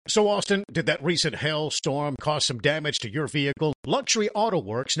So, Austin, did that recent hailstorm cause some damage to your vehicle? Luxury Auto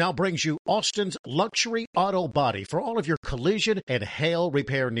Works now brings you Austin's luxury auto body for all of your collision and hail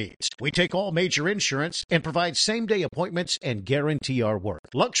repair needs. We take all major insurance and provide same-day appointments and guarantee our work.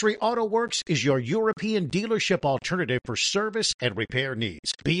 Luxury Auto Works is your European dealership alternative for service and repair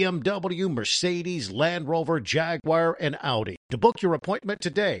needs. BMW, Mercedes, Land Rover, Jaguar, and Audi. To book your appointment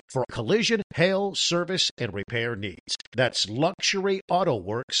today for collision, hail, service, and repair needs. That's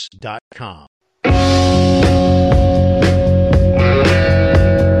luxuryautoworks.com.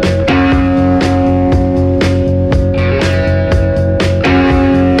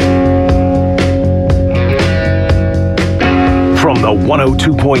 From the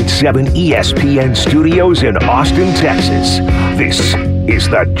 102.7 ESPN studios in Austin, Texas, this is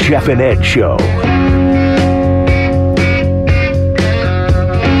the Jeff and Ed Show.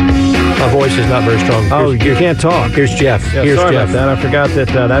 My voice is not very strong. You can't talk. Here's Jeff. Yeah, Here's sorry Jeff. about that. I forgot that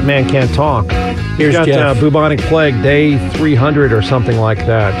that man can't talk. Here's got Jeff. Bubonic Plague, day 300 or something like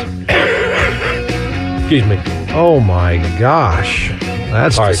that. Excuse me. Oh, my gosh.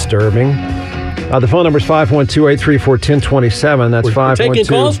 That's All right. disturbing. The phone number is 512-834-1027. That's We're 512. taking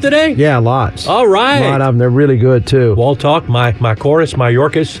calls today? Yeah, lots. All right. A lot of them. They're really good, too. Wall Talk, my chorus, my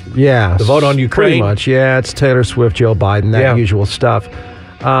Yorkus. Yeah. The vote on Ukraine. Pretty much. Yeah, it's Taylor Swift, Joe Biden, that usual stuff.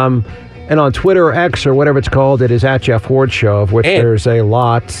 And on Twitter or X or whatever it's called, it is at Jeff Ward Show, of which there's a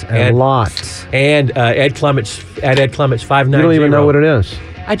lot and lots. And Ed Clements, at Ed Clements 590. You don't even know what it is.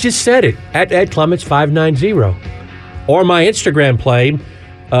 I just said it. At Ed Clements 590. Or my Instagram play,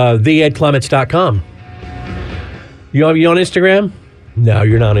 theedclements.com. You on Instagram? No,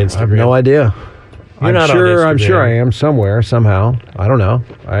 you're not on Instagram. I have no idea. You're not on I'm Instagram. sure I am somewhere, somehow. I don't know.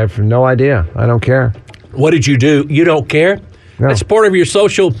 I have no idea. I don't care. What did you do? You don't care? No. That's part of your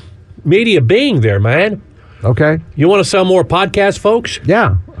social media being there, man. Okay. You want to sell more podcasts, folks?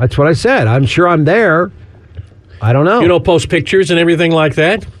 Yeah, that's what I said. I'm sure I'm there. I don't know. You don't post pictures and everything like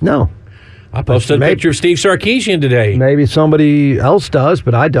that? No. I posted a picture of Steve Sarkisian today. Maybe somebody else does,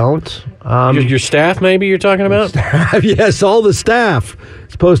 but I don't. Your staff, maybe you're talking about? Yes, all the staff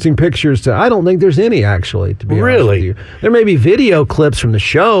is posting pictures. I don't think there's any, actually, to be honest Really? with you. There may be video clips from the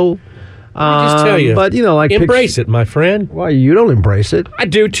show. Let me just tell you. But, like embrace it, my friend. Why, you don't embrace it. I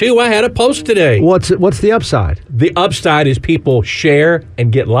do, too. I had a post today. What's the upside? The upside is people share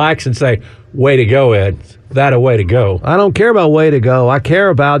and get likes and say, way to go, Ed. That a way to go. I don't care about way to go. I care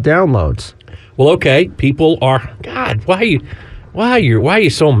about downloads. Well, okay. People are, God, why are you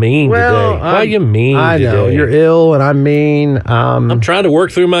so mean today? Why are you mean I today? know. You're ill and I'm mean. I'm trying to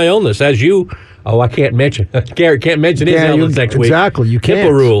work through my illness. As you, I can't mention. Garrett can't mention his illness next week. Exactly. You can't.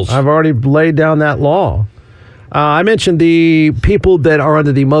 HIPAA rules. I've already laid down that law. I mentioned the people that are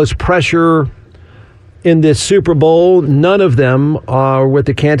under the most pressure in this Super Bowl. None of them are with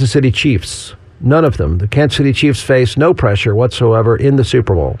the Kansas City Chiefs. None of them. The Kansas City Chiefs face no pressure whatsoever in the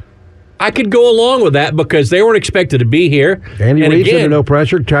Super Bowl. I could go along with that because they weren't expected to be here. Andy and Reid's again, under no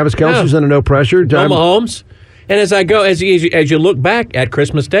pressure. Travis Kelce's under no pressure. No Mahomes. And as you look back at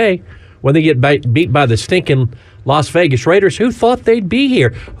Christmas Day, when they get beat by the stinking Las Vegas Raiders, who thought they'd be here?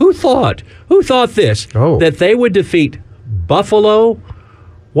 Who thought this? Oh. That they would defeat Buffalo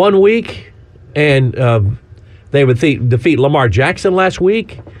one week and they would defeat Lamar Jackson last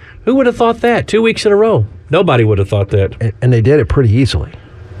week? Who would have thought that? 2 weeks in a row. Nobody would have thought that. And they did it pretty easily.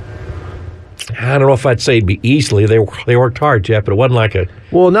 I don't know if I'd say it'd be easily. They worked hard, Jeff, but it wasn't like a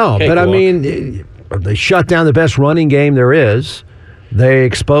Well, no, but I cakewalk. mean, they shut down the best running game there is. They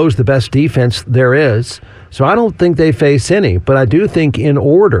exposed the best defense there is. So I don't think they face any. But I do think in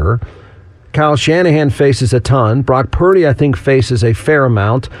order, Kyle Shanahan faces a ton. Brock Purdy, I think, faces a fair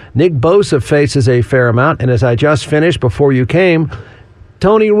amount. Nick Bosa faces a fair amount. And as I just finished before you came,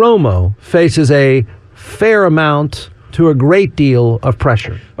 Tony Romo faces a fair amount to a great deal of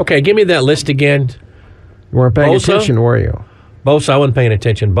pressure. Okay, give me that list again. You weren't paying Bosa? attention, were you? Bosa, I wasn't paying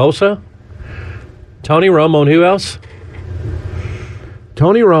attention. Bosa, Tony Romo, and who else?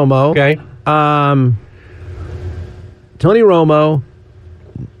 Tony Romo. Okay. Tony Romo,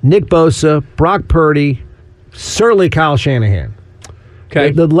 Nick Bosa, Brock Purdy, certainly Kyle Shanahan.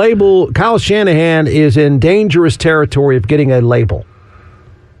 Okay. The label, Kyle Shanahan is in dangerous territory of getting a label.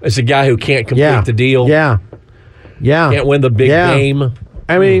 It's a guy who can't complete the deal. Yeah. Can't win the big game.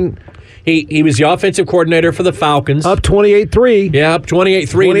 I mean, he was the offensive coordinator for the Falcons. up 28-3. Yeah, up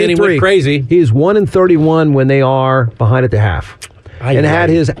 28-3, and then he went crazy. He is 1-31 when they are behind at the half. And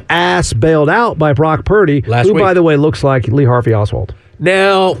had his ass bailed out by Brock Purdy, Last who, week. by the way, looks like Lee Harvey Oswald.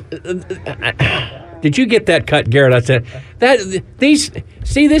 Now, Did you get that cut, Garrett? I said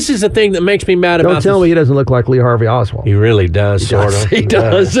this is the thing that makes me mad about. Don't tell me he doesn't look like Lee Harvey Oswald. He really does, sort of. He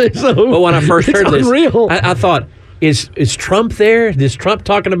does. But when I first heard this, unreal. I thought, is Trump there? Is Trump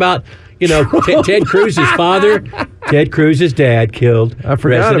talking about Ted Cruz's father? Ted Cruz's dad killed I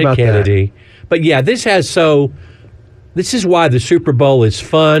forgot President about Kennedy. That. But yeah, this is why the Super Bowl is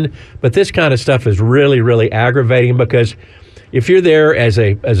fun. But this kind of stuff is really, really aggravating because if you're there as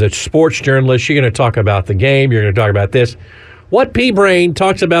a sports journalist, you're going to talk about the game. You're going to talk about this. What P-Brain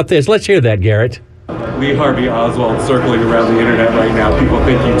talks about this? Let's hear that, Garrett. Lee Harvey Oswald circling around the internet right now. People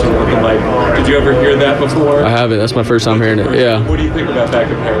think you two look alike. Did you ever hear that before? I haven't. That's my first time hearing it. Yeah. What do you think about that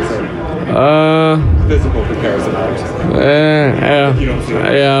comparison? Physical comparison, obviously. You don't see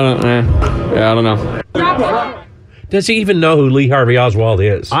it. I don't know. Does he even know who Lee Harvey Oswald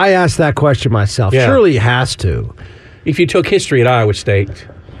is? I asked that question myself. Yeah. Surely he has to. If you took history at Iowa State,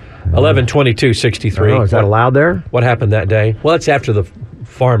 11/22/63. Oh, is that allowed there? What happened that day? Well, it's after the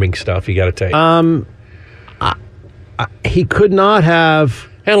farming stuff you got to take. He could not have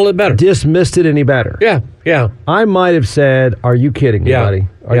Handle it better. dismissed it any better. Yeah. I might have said, "Are you kidding me, Yeah. buddy?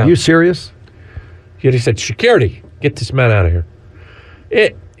 Are Yeah. you serious?" He said, "Security, get this man out of here."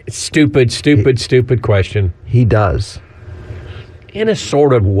 It's stupid question. He does. In a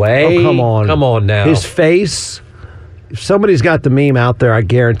sort of way. Oh, come on. Come on now. His face. If somebody's got the meme out there, I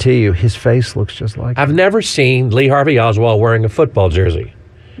guarantee you, his face looks just like. I've never seen Lee Harvey Oswald wearing a football jersey.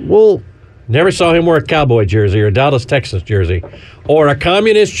 Well, Never saw him wear a Cowboy jersey or a Dallas Texas jersey or a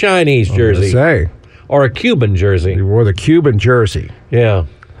Communist Chinese jersey say or a Cuban jersey. he wore the Cuban jersey Yeah.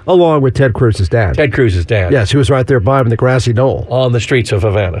 along with Ted Cruz's dad. Ted Cruz's dad. Yes, he was right there by him in the grassy knoll. On the streets of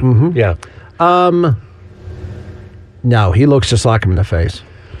Havana. Mm-hmm. Yeah. No, he looks just like him in the face.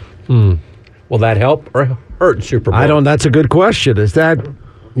 Will that help or hurt Super Bowl? I don't. That's a good question. Is that?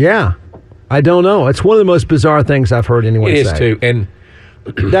 Yeah, I don't know. It's one of the most bizarre things I've heard anyone It say. is too. And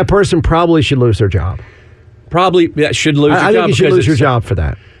That person probably should lose their job. probably should lose your I job. think you should because lose your it's- job for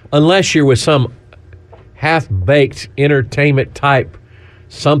that. Unless you're with some half-baked entertainment type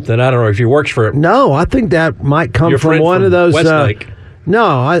something. I don't know if he works for No, I think that might come your from friend one from of those. Westlake.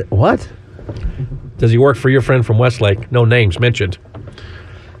 No, what? Does he work for your friend from Westlake? No names mentioned.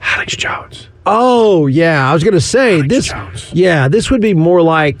 Alex Jones. Oh, yeah. I was going to say this. Jones. Yeah, this would be more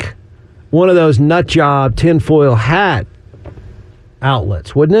like one of those nut job tinfoil hat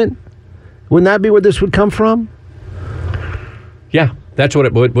outlets, wouldn't it? Wouldn't that be where this would come from? Yeah, that's what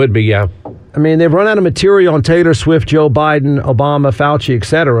it would be, yeah. I mean, they've run out of material on Taylor Swift, Joe Biden, Obama, Fauci,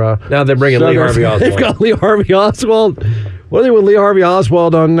 etc. Now they're bringing Lee Harvey Oswald. They've got Lee Harvey Oswald. What are they with Lee Harvey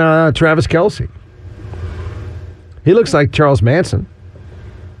Oswald on Travis Kelce? He looks like Charles Manson.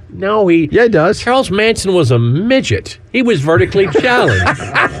 No, he does. Charles Manson was a midget. He was vertically challenged.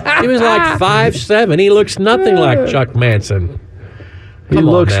 He was like 5'7". He looks nothing like Chuck Manson. He Come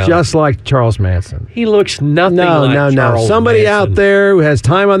on looks now. just like Charles Manson. He looks nothing No, like Charles Somebody Manson. out there who has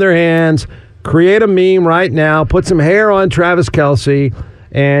time on their hands, create a meme right now, put some hair on Travis Kelce,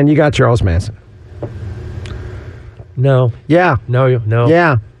 and you got Charles Manson. No, Yeah. no.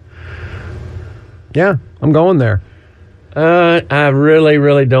 Yeah. Yeah. I'm going there. I really,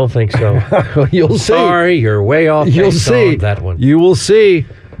 really don't think so. You'll see. Sorry, you're way off You'll base see on that one. You will see.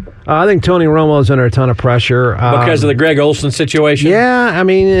 I think Tony Romo's under a ton of pressure Because of the Greg Olson situation? Yeah, I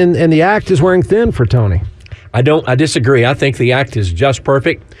mean, and the act is wearing thin for Tony. I disagree. I think the act is just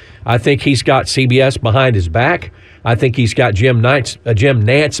perfect. I think he's got CBS behind his back. I think he's got Jim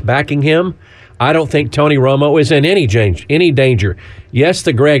Nantz backing him. I don't think Tony Romo is in any danger. Yes,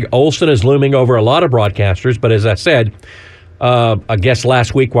 the Greg Olson is looming over a lot of broadcasters, but as I said, I guess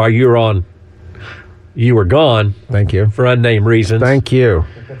last week while you were gone. Thank you. For unnamed reasons. Thank you.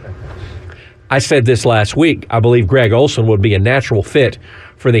 I said this last week. I believe Greg Olson would be a natural fit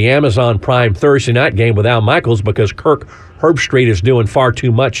for the Amazon Prime Thursday night game with Al Michaels because Kirk Herbstreit is doing far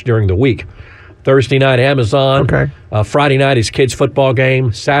too much during the week. Thursday night, Amazon. Okay. Friday night is kids' football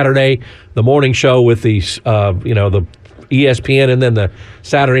game. Saturday, the morning show with the ESPN, and then the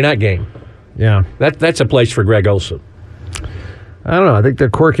Saturday night game. Yeah. That's a place for Greg Olson. I don't know. I think the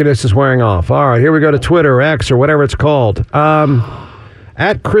quirkiness is wearing off. All right, here we go to Twitter, or X, or whatever it's called.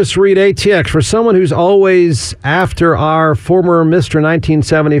 At Chris Reed ATX, for someone who's always after our former Mr.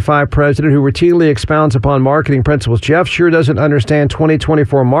 1975 president who routinely expounds upon marketing principles, Jeff sure doesn't understand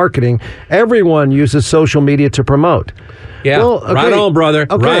 2024 marketing. Everyone uses social media to promote. Yeah, Well, okay. right on, brother.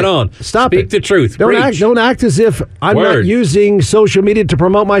 Okay. Right on. Stop Speak it. the truth. Preach. Don't act as if I'm not Word. using social media to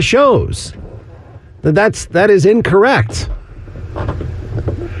promote my shows. That is incorrect.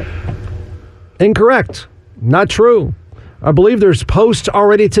 Incorrect. Not true. I believe there's posts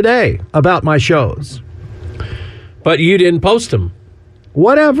already today about my shows. But you didn't post them.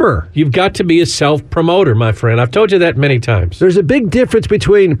 Whatever. You've got to be a self-promoter, my friend. I've told you that many times. There's a big difference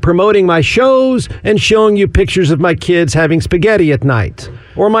between promoting my shows and showing you pictures of my kids having spaghetti at night.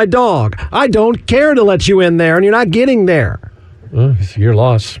 Or my dog. I don't care to let you in there, and you're not getting there. It's your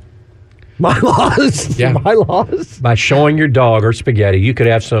loss. My loss? Yeah. My loss? By showing your dog or spaghetti, you could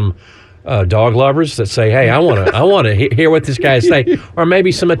have some dog lovers that say, hey, I want to hear what this guy say. Or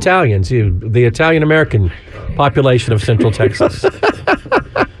maybe some Italians, the Italian-American population of Central Texas.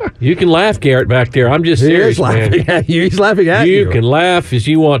 You can laugh, Garrett, back there. I'm just serious, man. He's laughing at you. You can laugh as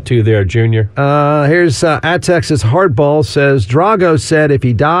you want to there, Junior. Here's at Texas Hardball says, Drago said if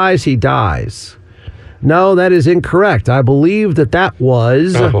he dies, he dies. No, that is incorrect. I believe that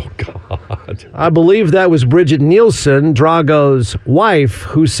was... Oh, God. I believe that was Bridget Nielsen, Drago's wife,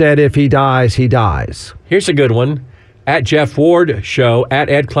 who said if he dies, he dies. Here's a good one. At Jeff Ward Show, at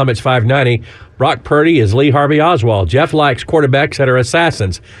Ed Clements 590, Brock Purdy is Lee Harvey Oswald. Jeff likes quarterbacks that are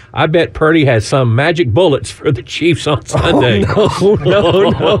assassins. I bet Purdy has some magic bullets for the Chiefs on Sunday. Oh,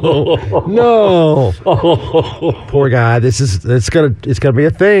 no. Poor guy. It's gonna be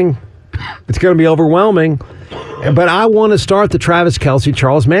a thing. It's gonna be overwhelming. But I want to start the Travis Kelce,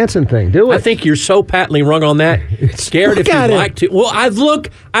 Charles Manson thing. Do it. I think you're so patently wrong on that. Scared if you'd like to. Well, I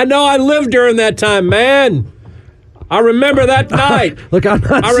know I lived during that time, man. I remember that night. Look, I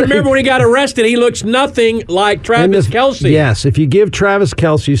remember when he got arrested. He looks nothing like Travis Kelce. Yes, if you give Travis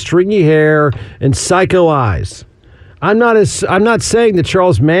Kelce stringy hair and psycho eyes. I'm not saying that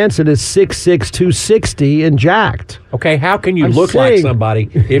Charles Manson is 6'6", 260 and jacked. Okay, how can you look like somebody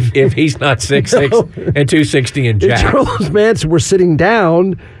if he's not 6'6" and 260 and jacked? If Charles Manson were sitting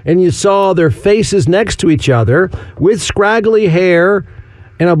down and you saw their faces next to each other with scraggly hair.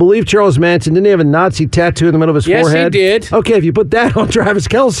 And I believe Charles Manson, didn't he have a Nazi tattoo in the middle of his forehead? Yes, he did. Okay, if you put that on Travis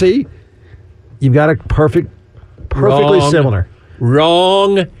Kelce, you've got a perfectly similar.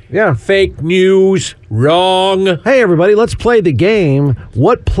 Wrong. Yeah. Fake news. Wrong. Hey, everybody, let's play the game.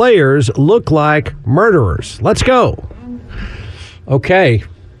 What players look like murderers? Let's go. Okay.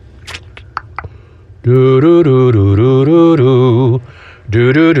 Do-do-do-do-do-do-do.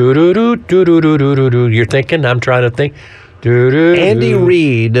 Do-do-do-do-do-do-do-do-do. You're thinking? I'm trying to think. Andy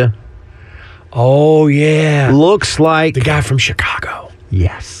Reid. Oh, yeah. Looks like... the guy from Chicago.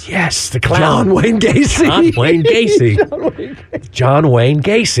 Yes. Yes, the clown. John Wayne Gacy. John Wayne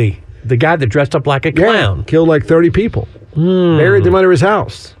Gacy. The guy that dressed up like a clown. Yeah, killed like 30 people. Buried them under his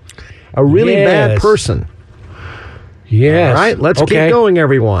house. A really bad person. Yes. All right, let's keep going,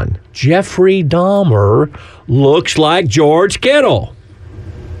 everyone. Jeffrey Dahmer looks like George Kittle.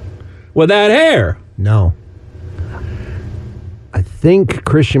 With that hair. No. I think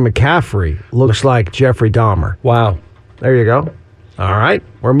Christian McCaffrey looks like Jeffrey Dahmer. Wow. There you go. All right.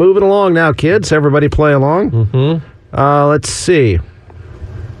 We're moving along now, kids. Everybody play along. Mm-hmm. Let's see.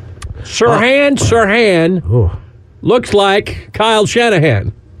 Sirhan looks like Kyle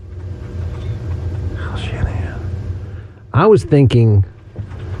Shanahan. I was thinking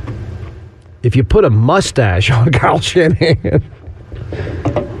if you put a mustache on Kyle Shanahan,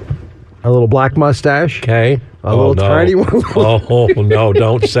 a little black mustache. Okay. A little tiny one. Oh, no,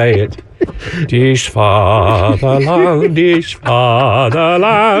 don't say it. Dish fatherland, dish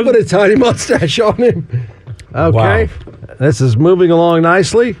fatherland. Put a tiny mustache on him. Okay. Wow. This is moving along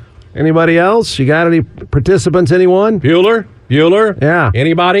nicely. Anybody else? You got any participants, anyone? Bueller? Yeah.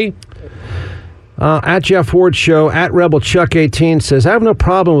 Anybody? At Jeff Ward Show, at Rebel Chuck 18 says, I have no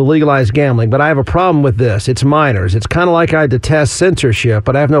problem with legalized gambling, but I have a problem with this. It's minors. It's kind of like I detest censorship,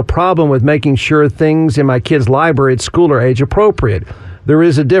 but I have no problem with making sure things in my kids' library at school are age appropriate. There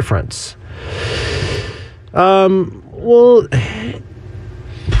is a difference. Well,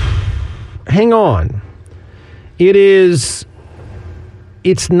 hang on. It's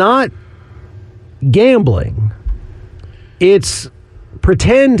not gambling. It's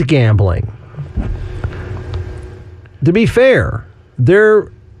pretend gambling. To be fair, where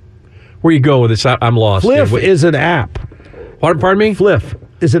you go with this? I'm lost. Fliff is an app. Pardon me? Fliff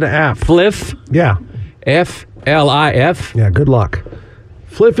is an app. Fliff? Yeah. F-L-I-F? Yeah, good luck.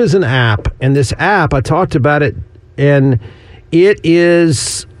 Fliff is an app, and this app, I talked about it, and it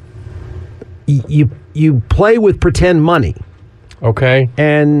is, you play with pretend money. Okay.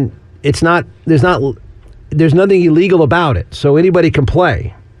 And there's nothing illegal about it, so anybody can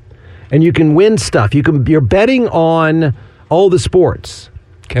play. And you can win stuff. You're betting on all the sports.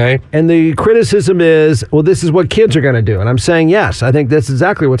 Okay. And the criticism is, well, this is what kids are going to do. And I'm saying, yes, I think that's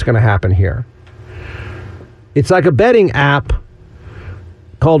exactly what's going to happen here. It's like a betting app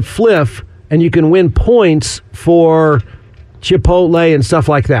called Fliff, and you can win points for Chipotle and stuff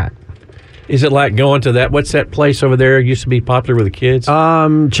like that. Is it like going to that? What's that place over there? Used to be popular with the kids.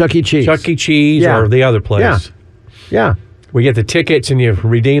 Chuck E. Cheese. Chuck E. Cheese Yeah. or the other place. Yeah. Yeah. We get the tickets and you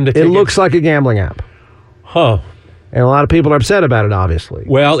redeem the It tickets. looks like a gambling app. Huh. And a lot of people are upset about it, obviously.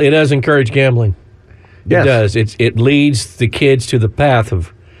 Well, it does encourage gambling. Yes. It does. It leads the kids to the path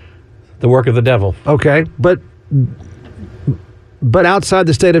of the work of the devil. Okay. But outside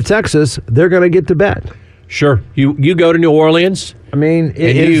the state of Texas, they're going to get to bet. Sure. You go to New Orleans. I mean,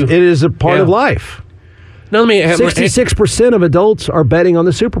 it And is a part yeah. of life. No, let me 66% of adults are betting on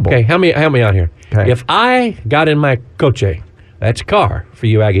the Super Bowl. Okay, help me out here. Okay. If I got in my coche, that's a car for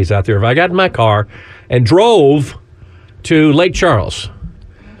you Aggies out there. If I got in my car and drove to Lake Charles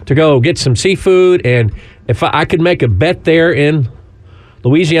to go get some seafood, and if I could make a bet there in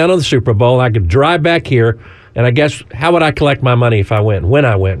Louisiana, the Super Bowl, I could drive back here, and I guess how would I collect my money if I win? When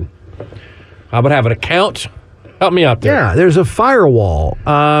I win, I would have an account. Help me out there. Yeah, there's a firewall.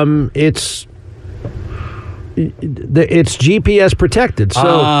 It's GPS protected,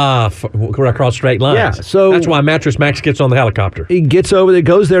 so across straight lines. Yeah, so- that's why Mattress Max gets on the helicopter. he gets over there,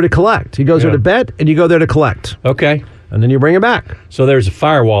 goes there to collect. He goes there to bet, and you go there to collect, Okay, and then you bring it back. so there's a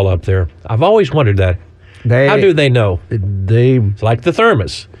firewall up there. I've always wondered that. How do they know? They It's like the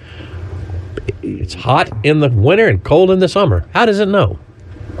thermos. It's hot in the winter and cold in the summer. How does it know?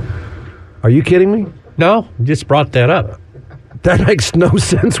 Are you kidding me? No, just brought that up. That makes no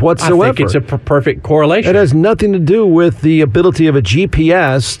sense I whatsoever. think it's a perfect correlation. It has nothing to do with the ability of a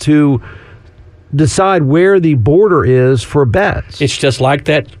GPS to decide where the border is for bets. It's just like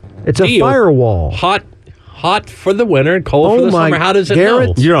that. It's a deal. firewall. Hot for the winter and cold for Oh the my- summer. How does it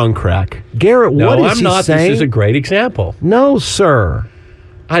Garrett, know? You're on crack. Garrett, No, what is I'm he not. saying? This is a great example. No, sir.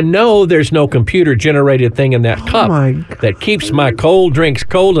 I know there's no computer-generated thing in that cup my that keeps my cold drinks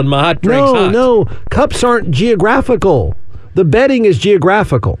cold and my hot drinks hot. No. Cups aren't geographical. The betting is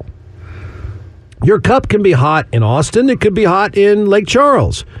geographical. Your cup can be hot in Austin. It could be hot in Lake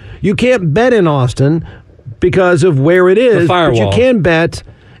Charles. You can't bet in Austin because of where it is. But you firewall. can bet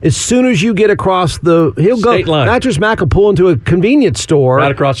as soon as you get across the. He'll State go. line. Mattress Mac will pull into a convenience store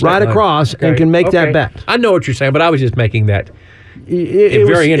Right across the line. and Okay. can make that Okay. bet. I know what you're saying, but I was just making that. It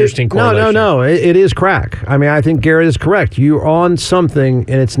very interesting correlation. No. It is crack. I mean, I think Garrett is correct. You're on something,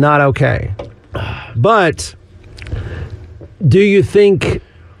 and it's not okay. But do you think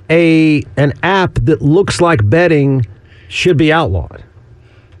an app that looks like betting should be outlawed?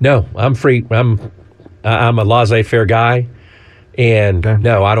 No, I'm free. I'm a laissez-faire guy, and Okay.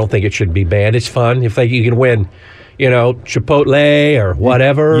 no, I don't think it should be banned. It's fun if you can win, Chipotle or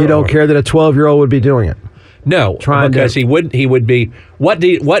whatever. You don't care that a 12-year-old would be doing it. No, Trying because to- he would be. What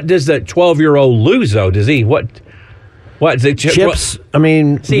does the 12-year-old lose though? Does he what? Is it Chips, I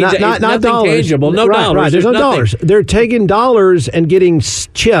mean, See, not it's nothing dollars. tangible, no right, dollars, Right, there's there's no nothing. dollars. They're taking dollars and getting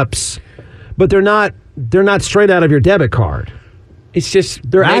chips, but they're not straight out of your debit card. It's just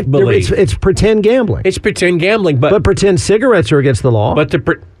They're make believe. it's pretend gambling. It's pretend gambling, But pretend cigarettes are against the law.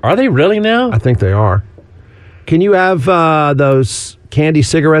 are they really now? I think they are. Can you have those candy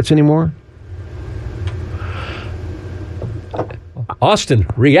cigarettes anymore? Austin,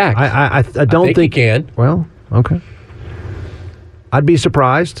 react. I don't think you can. Well, okay. I'd be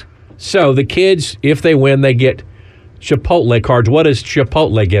surprised. So the kids, if they win, they get Chipotle cards. What does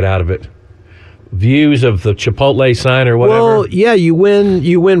Chipotle get out of it? Views of the Chipotle sign or whatever? Well, yeah, you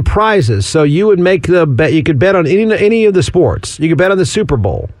win prizes. So you would make the bet. You could bet on any of the sports. You could bet on the Super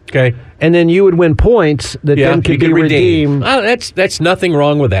Bowl, okay. and then you would win points that then you could be can redeemed. Oh, that's nothing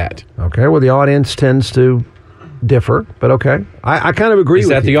wrong with that. Okay. Well, the audience tends to differ, but okay. I kind of agree Is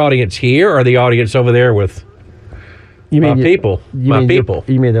with that you. the audience here or the audience over there with You my people?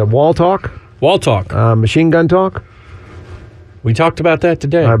 You mean the wall talk, Wall talk. machine gun talk? We talked about that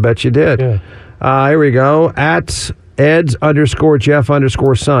today. I bet you did. Yeah. Here we go. At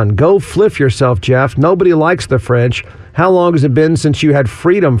Eds_Jeff_son. Go flip yourself, Jeff. Nobody likes the French. How long has it been since you had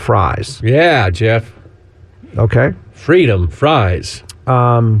freedom fries? Yeah, Jeff. Okay. Freedom fries.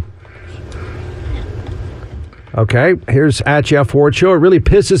 Okay. Here's at Jeff Ward Show. It really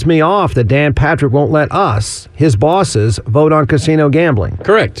pisses me off that Dan Patrick won't let us, his bosses, vote on casino gambling.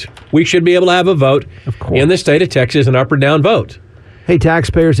 Correct. We should be able to have a vote course. in the state of Texas, an up or down vote. Hey,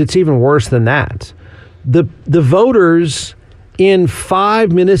 taxpayers, it's even worse than that. The voters in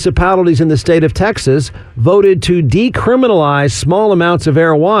 5 municipalities in the state of Texas voted to decriminalize small amounts of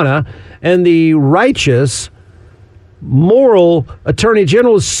marijuana, and the righteous, moral attorney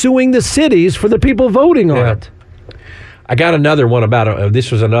general is suing the cities for the people voting on Yeah. it. I got another one about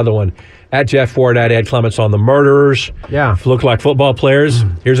this was another one. At Jeff Ford, at Ed Clements on the murderers. Yeah. Look like football players.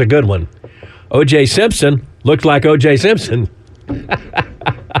 Here's a good one. O.J. Simpson looked like O.J. Simpson.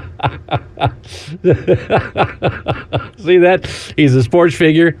 See that? He's a sports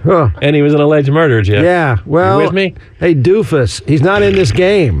figure, Huh. and he was an alleged murderer, Jeff. Yeah, well, You with me? Hey, doofus, he's not in this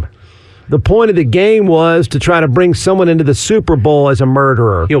game. The point of the game was to try to bring someone into the Super Bowl as a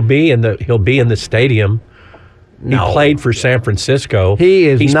murderer. He'll be in the stadium. He played for San Francisco.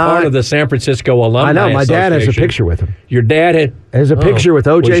 He's not part of the San Francisco Alumni I know. My dad has a Association. picture with him. Your dad had Has a picture with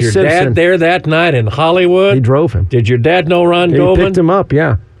O.J. Was your Simpson. dad there that night in Hollywood? He drove him. Did your dad know Ron He Goldman? picked him up.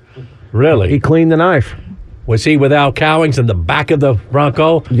 Yeah, Really? he cleaned the knife. Was he with Al Cowings in the back of the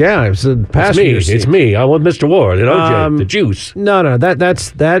Bronco? Yeah, it was a It's me. passenger seat. It's me. I'm with Mr. Ward and OJ, the juice. No,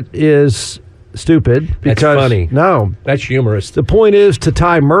 that is stupid. Because, funny. No, That's humorous. the point is to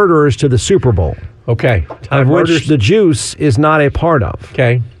tie murderers to the Super Bowl, Okay. Time of which murders. the juice is not a part of.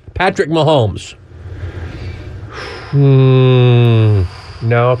 Okay. Patrick Mahomes. No,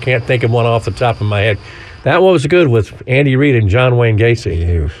 can't think of one off the top of my head. That one was good with Andy Reid and John Wayne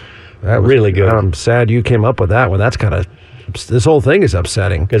Gacy. That was Really good. I'm sad you came up with that one. That's kind of this whole thing is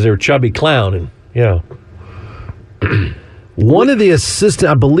upsetting. Because they were chubby clown and One of the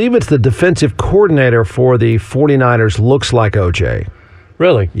assistant, I believe it's the defensive coordinator for the 49ers, looks like OJ.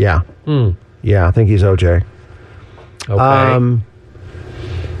 Really? Yeah. Yeah, I think he's OJ. Okay.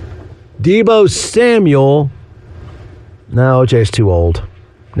 Debo Samuel. No, OJ's too old.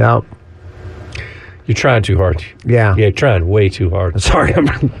 No. You're trying too hard. Yeah. Yeah, trying way too hard. Sorry, I'm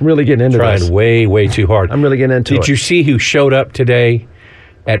really getting into this. Trying way too hard. I'm really getting into it. Did you see who showed up today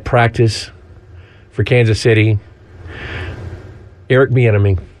at practice for Kansas City? Eric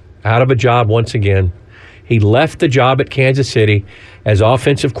Bieniemy, out of a job once again. He left the job at Kansas City as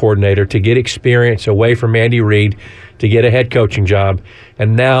offensive coordinator to get experience away from Andy Reid to get a head coaching job.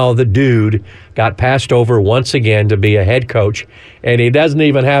 And now the dude got passed over once again to be a head coach, and he doesn't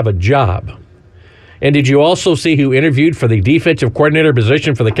even have a job. And did you also see who interviewed for the defensive coordinator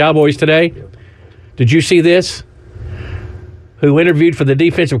position for the Cowboys today? Did you see this? Who interviewed for the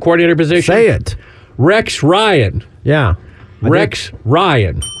defensive coordinator position? Say it. Rex Ryan. Yeah. Rex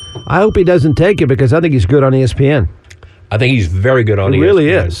Ryan. I hope he doesn't take it because I think he's good on ESPN. I think he's very good on He ESPN. really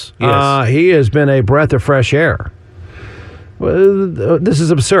is. Yes. He has been a breath of fresh air. Well, this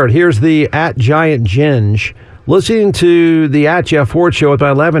is absurd. Here's the at Giant Ginge. Listening to the at Jeff Ward show with my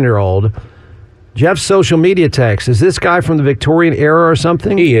 11-year-old. Jeff's social media text. Is this guy from the Victorian era or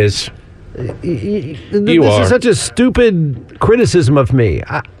something? He is. This are. is such a stupid criticism of me.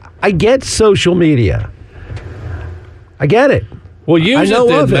 I get social media. I get it. Well, use I know it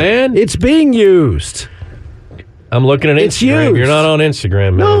then, of it. man. It's being used. I'm looking at It's Instagram. used. You're not on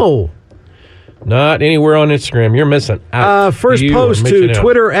Instagram, man. No. Not anywhere on Instagram. You're missing out. First You are post to missing out.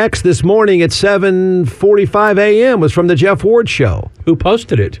 Twitter X this morning at 7:45 a.m. was from the Jeff Ward show. Who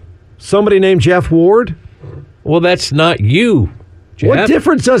posted it? Somebody named Jeff Ward. Well, that's not you, Jeff. What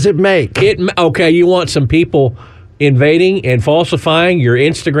difference does it make? Okay, you want some people invading and falsifying your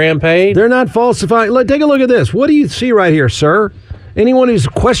Instagram page? They're not falsifying. Take a look at this. What do you see right here, sir? Anyone who's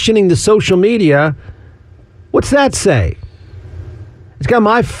questioning the social media, what's that say? It's got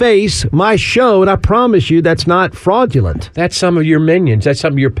my face, my show, and I promise you that's not fraudulent. That's some of your minions. That's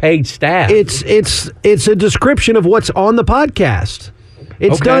some of your paid staff. It's a description of what's on the podcast.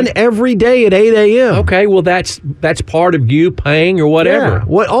 It's Okay. done every day at 8 a.m. Okay, well, that's part of you paying or whatever. Yeah.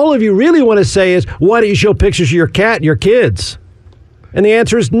 What all of you really want to say is, why don't you show pictures of your cat and your kids? And the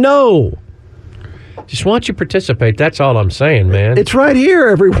answer is no. Just want you to participate. That's all I'm saying, man. It's right here,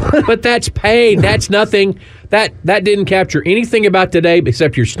 everyone. But that's paid. That's nothing. That didn't capture anything about today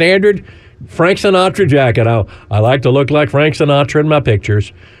except your standard Frank Sinatra jacket. I like to look like Frank Sinatra in my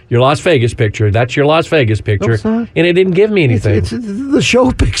pictures. Your Las Vegas picture. That's your Las Vegas picture. it's not. And it didn't give me anything. It's the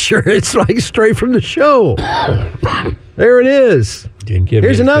show picture. It's like straight from the show. There it is. Didn't give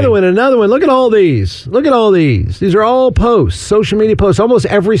Here's me another anything. one. Look at all these. These are all posts, social media posts, almost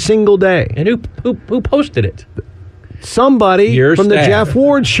every single day. And who posted it? Somebody Your from the staff. Jeff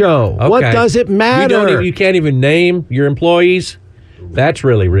Ward show. What Okay. does it matter? You can't even name your employees. That's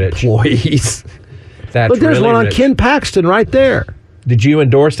really rich. Employees. That's Look, there's really one on rich. Ken Paxton right there. Did you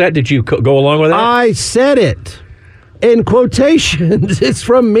endorse that? Did you go along with that? I said it in quotations. It's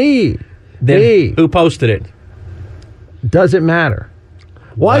from me. Then me. who posted it? Does it matter?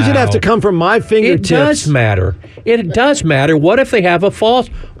 Why does it have to come from my It fingertips? does matter. It does matter. What if they have a false?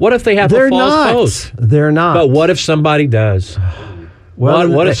 What if they have They're a false not. post? They're not. But what if somebody does? Well,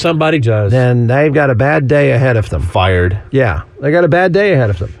 what if somebody does? Then they've got a bad day ahead of them. Fired. Yeah, they got a bad day ahead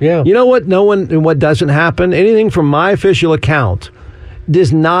of them. Yeah. You know what? What doesn't happen? Anything from my official account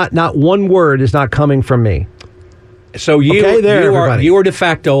does not one word is not coming from me. So you Okay, there, everybody. you are de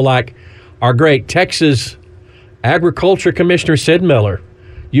facto like our great Texas Agriculture Commissioner Sid Miller.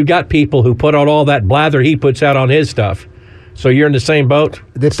 You got people who put out all that blather he puts out on his stuff. So you're in the same boat?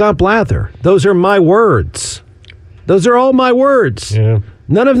 It's not blather. Those are my words. Those are all my words. Yeah.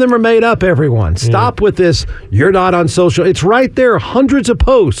 None of them are made up, everyone. Stop with this. You're not on social. It's right there. Hundreds of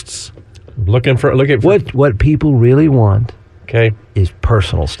posts. Looking for What people really want okay. is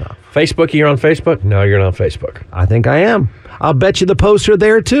personal stuff. Facebook, you're on Facebook? No, you're not on Facebook. I think I am. I'll bet you the posts are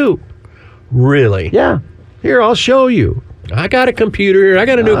there too. Really? Yeah. Here, I'll show you. I got a computer here. I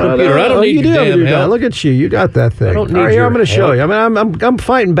got a new computer. I don't need your damn help. Look at you. You got that thing. I don't need All right, here, I'm going to show you. I mean, I'm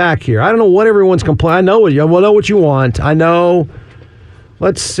fighting back here. I don't know what everyone's complaining. I know what you want. I know.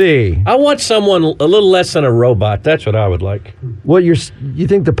 Let's see. I want someone a little less than a robot. That's what I would like. What you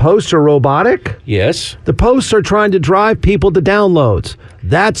think the posts are robotic? Yes. The posts are trying to drive people to downloads.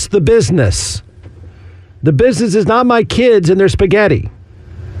 That's the business. The business is not my kids and their spaghetti.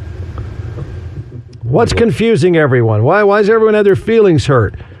 What's confusing everyone? Why does everyone have their feelings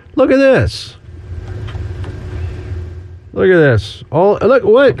hurt? Look at this. Look at this. Look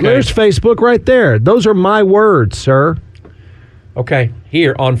what? Okay. There's Facebook right there. Those are my words, sir. Okay,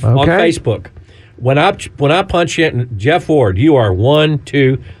 here on Facebook. When I punch in Jeff Ward, you are 1,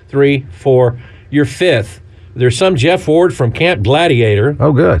 2, 3, 4. You're 5th. There's some Jeff Ward from Camp Gladiator.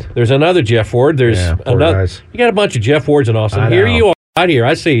 Oh, good. There's another Jeff Ward. There's poor another. guys. You got a bunch of Jeff Wards in Austin. I Here know. you are, right here.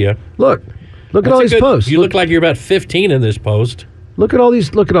 I see you. Look at all these posts. You look like you're about 15 in this post. Look at all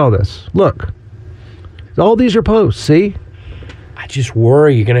these. Look at all this. Look. All these are posts. See? I just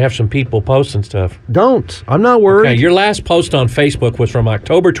worry you're going to have some people posting stuff. Don't. I'm not worried. Okay, your last post on Facebook was from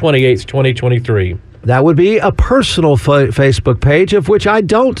October 28th, 2023. That would be a personal Facebook page of which I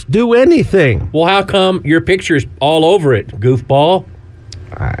don't do anything. Well, how come your picture's all over it, goofball?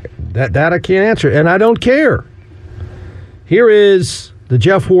 That I can't answer, and I don't care. Here is the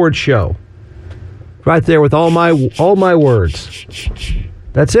Jeff Ward Show, right there with all my words.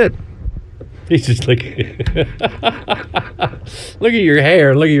 That's it. He's just like, look at your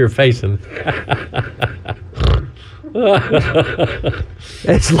hair, look at your face, and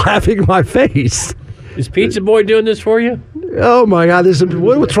it's laughing in my face. is Pizza Boy doing this for you? Oh my God!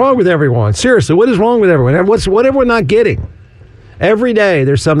 What's wrong with everyone? Seriously, what is wrong with everyone? And what everyone not getting? Every day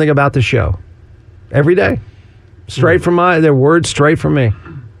there's something about the show. Every day, straight from their words, straight from me.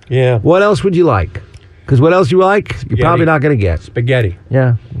 Yeah. What else would you like? Because what else you like, you're probably not going to get. Spaghetti.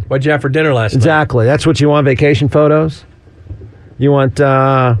 Yeah. What'd you have for dinner last Exactly. That's what you want, vacation photos? You want...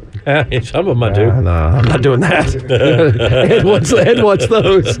 night? Some of them I do. No, I'm not doing that. Ed wants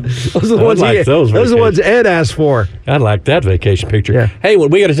those. Those are the ones those are the ones Ed asked for. I like that vacation picture. Yeah. Hey,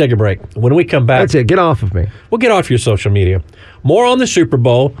 we got to take a break. When we come back... That's it. Get off of me. We'll get off your social media. More on the Super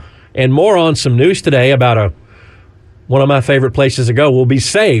Bowl and more on some news today about one of my favorite places to go. Will be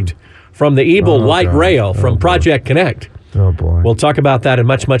saved from the evil light rail from Project Connect. Oh, boy. We'll talk about that and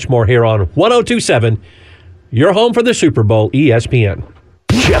much, much more here on 102.7, your home for the Super Bowl, ESPN.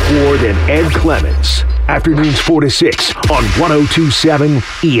 Jeff Ward and Ed Clements. Afternoons 4 to 6 on 102.7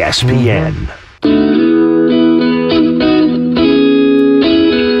 ESPN.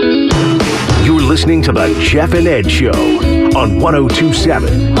 You're listening to the Jeff and Ed Show on 102.7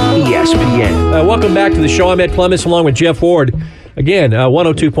 ESPN. Welcome back to the show. I'm Ed Clements along with Jeff Ward. Again,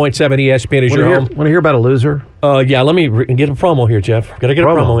 102.7 ESPN is your home. Want to hear about a loser? Yeah, let me get a promo here, Jeff. Got to get a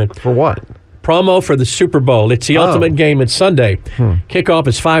promo in. For what? Promo for the Super Bowl. It's the ultimate game. It's Sunday. Kickoff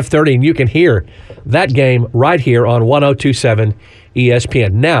is 5:30, and you can hear that game right here on 102.7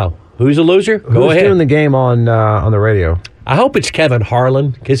 ESPN. Now, who's a loser? Go ahead. Who's doing the game on the radio? I hope it's Kevin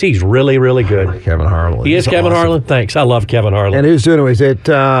Harlan because he's really, really good. Kevin Harlan. He is Kevin Harlan? Thanks. I love Kevin Harlan. And who's doing it? Is it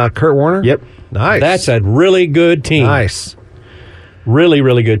Kurt Warner? Yep. Nice. That's a really good team. Nice. Really,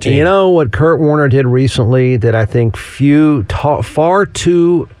 really good team. You know what Kurt Warner did recently that I think far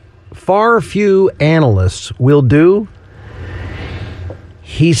few analysts will do?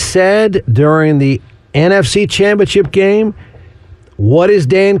 He said during the NFC Championship game, "What is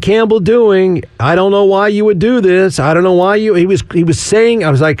Dan Campbell doing? I don't know why you would do this. I don't know why you." He was saying, I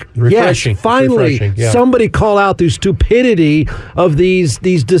was like, Refreshing. yes, finally, Refreshing, yeah. somebody call out the stupidity of these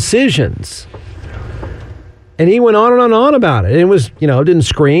decisions. And he went on and on about it. And it was, didn't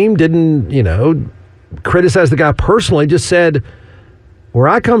scream, didn't, criticize the guy personally, just said, where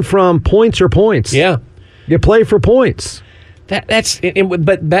I come from, points are points. Yeah. You play for points. But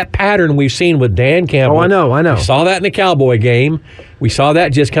that pattern we've seen with Dan Campbell. Oh, I know. We saw that in the Cowboy game. We saw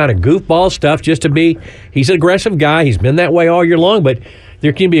that just kind of goofball stuff just to be, he's an aggressive guy. He's been that way all year long, but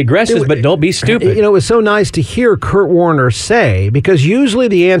there can be aggressive, but don't be stupid. It was so nice to hear Kurt Warner say, because usually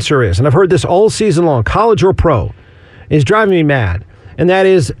the answer is, and I've heard this all season long, college or pro, is driving me mad. And that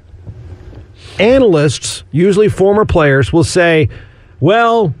is, analysts, usually former players, will say,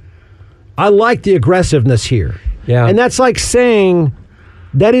 well, I like the aggressiveness here. Yeah. And that's like saying,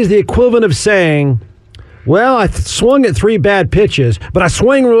 that is the equivalent of saying, well, I swung at 3 bad pitches, but I'm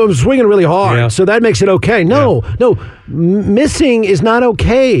swinging really hard, so that makes it okay. No, missing is not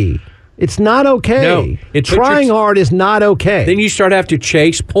okay. It's not okay. No, trying hard is not okay. Then you start to have to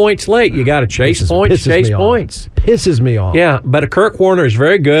chase points late. You got to chase points, chase points. Pisses me off. Yeah, but Kirk Warner is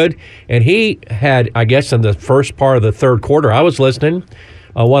very good, and he had, I guess, in the first part of the third quarter, I was listening,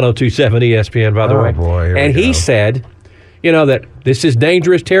 102.7 ESPN, by the way. Boy, and he said, that this is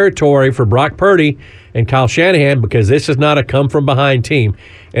dangerous territory for Brock Purdy and Kyle Shanahan because this is not a come-from-behind team.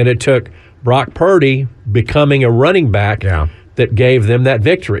 And it took Brock Purdy becoming a running back that gave them that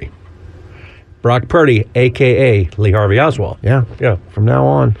victory. Brock Purdy, a.k.a. Lee Harvey Oswald. Yeah. From now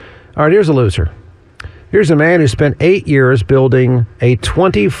on. All right, here's a loser. Here's a man who spent 8 years building a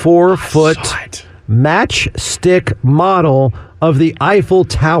 24-foot matchstick model of the Eiffel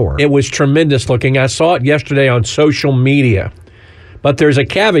Tower. It was tremendous looking. I saw it yesterday on social media. But there's a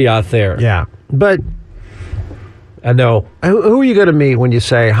caveat there. Yeah. But I know. Who are you going to meet when you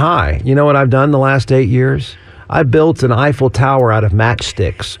say, hi, you know what I've done the last 8 years? I built an Eiffel Tower out of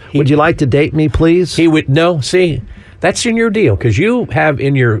matchsticks. Would you like to date me, please? He would. No, see, that's in your deal because you have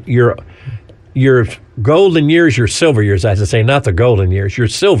in your golden years, your silver years, as I say, not the golden years, your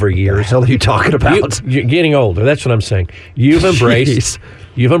silver years. What the hell are you talking about? You're getting older. That's what I'm saying. You've embraced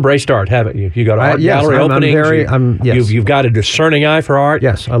art, haven't you? You got art gallery openings. You've got a discerning eye for art.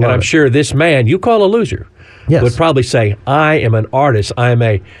 Yes, I love it. And I'm sure this man, you call a loser, would probably say, I am an artist. I am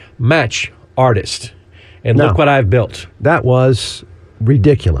a match artist. And look what I've built. That was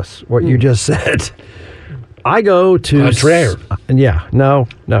ridiculous, what you just said. I go to... Contraire. No.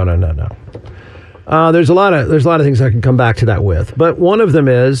 There's a lot of things I can come back to that with. But one of them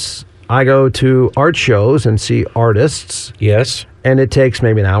is I go to art shows and see artists. Yes. And it takes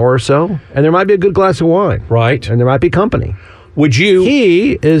maybe an hour or so. And there might be a good glass of wine. Right. And there might be company. Would you...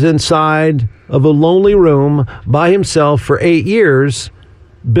 He is inside of a lonely room by himself for 8 years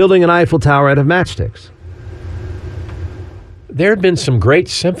building an Eiffel Tower out of matchsticks. There have been some great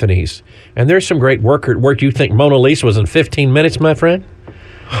symphonies, and there's some great work. You think Mona Lisa was in 15 minutes, my friend?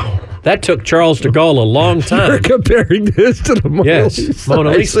 That took Charles de Gaulle a long time. You're comparing this to the Mona Lisa. Yes,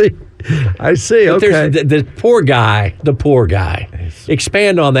 Mona Lisa. I see. But okay. The poor guy.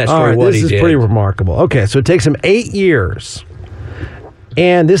 Expand on that story, what he did. This is pretty remarkable. Okay, so it takes him 8 years.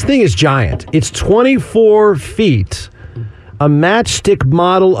 And this thing is giant. It's 24 feet. A matchstick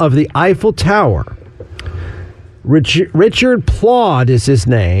model of the Eiffel Tower. Richard Plaud is his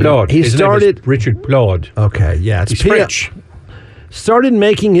name. Plaud. He started Richard Plaud. Okay, yeah, it's He's French. Started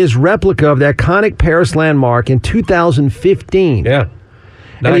making his replica of the iconic Paris landmark in 2015. Yeah,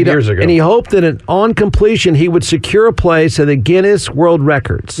 9 years ago. And he hoped that on completion he would secure a place in the Guinness World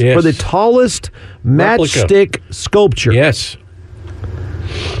Records for the tallest matchstick sculpture. Yes.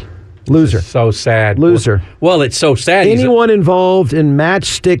 Loser. So sad. Loser. Well, it's so sad. Anyone involved in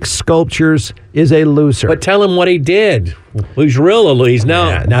matchstick sculptures is a loser. But tell him what he did. He's real a loser. He's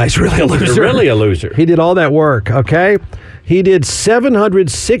he's really a loser. He's really a loser. He did all that work, okay? He did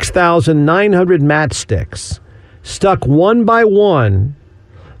 706,900 matchsticks, stuck one by one.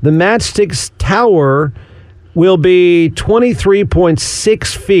 The matchsticks tower will be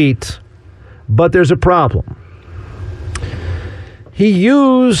 23.6 feet, but there's a problem. He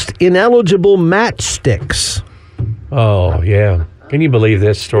used ineligible matchsticks. Oh, yeah. Can you believe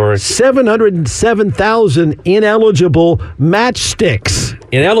this story? 707,000 ineligible matchsticks.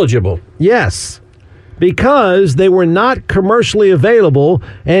 Ineligible? Yes. Because they were not commercially available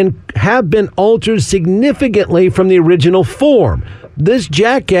and have been altered significantly from the original form. This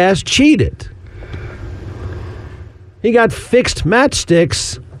jackass cheated. He got fixed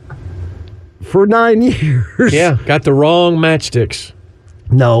matchsticks for 9 years. Yeah, got the wrong matchsticks.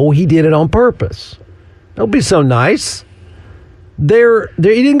 No, he did it on purpose. Don't be so nice. He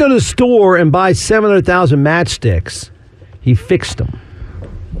didn't go to the store and buy 700,000 matchsticks. He fixed them.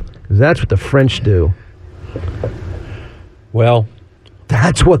 Because that's what the French do. Well,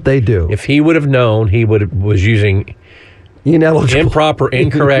 that's what they do. If he would have known, he was using improper,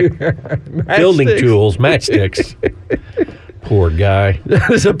 incorrect building tools, matchsticks. Poor guy. That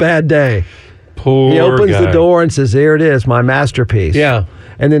was a bad day. Poor He opens guy. the door and says, "Here it is, my masterpiece." Yeah.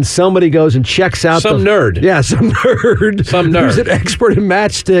 And then somebody goes and checks out some nerd. Yeah, some nerd. Some nerd. Who's an expert in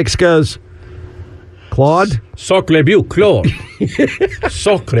matchsticks goes, "Claude? Sacre bleu, Claude.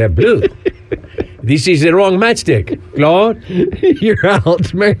 Sacre bleu. This is the wrong matchstick, Claude. You're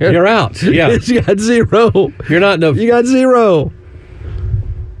out, man. You're out. Yeah. You got zero. You're not no. You got zero.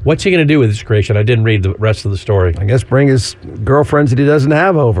 What's he going to do with his creation? I didn't read the rest of the story. I guess bring his girlfriends that he doesn't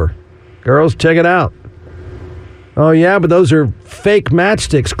have over. Girls, check it out. Oh, yeah, but those are fake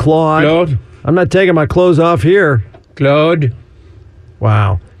matchsticks, Claude. Claude? I'm not taking my clothes off here. Claude?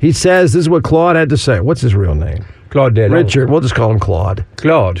 Wow. He says, this is what Claude had to say. What's his real name? Claude Deloncle. Richard. We'll just call him Claude.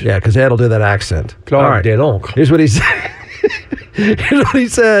 Claude. Yeah, because Ed'll do that accent. Claude All right. Deloncle. Here's what he says. Here's what he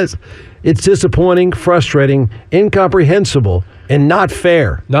says. It's disappointing, frustrating, incomprehensible, and not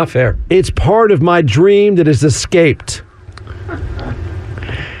fair. Not fair. It's part of my dream that has escaped.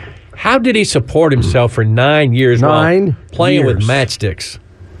 How did he support himself for 9 years while playing with matchsticks?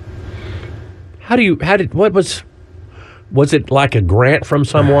 Was it like a grant from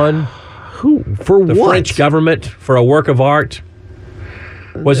someone? Who? For the what? French government for a work of art?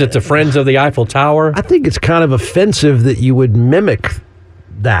 Was it the Friends of the Eiffel Tower? I think it's kind of offensive that you would mimic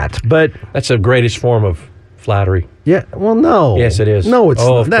that, but that's the greatest form of flattery. Yeah, well, no. Yes, it is. No, it's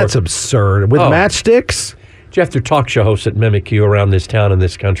not. That's absurd. With matchsticks? Jeff, there are talk show hosts that mimic you around this town and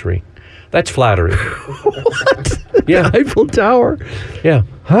this country. That's flattery. What? Yeah. The Eiffel Tower? Yeah.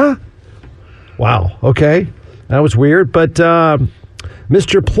 Huh? Wow. Okay. That was weird. But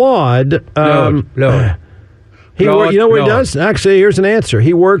Mr. Plod, you know what he does? Actually, here's an answer.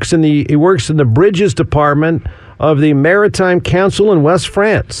 He works in the bridges department of the Maritime Council in West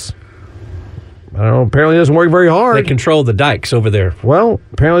France. I don't know. Apparently, doesn't work very hard. They control the dikes over there. Well,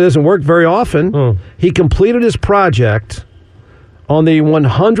 apparently, doesn't work very often. He completed his project on the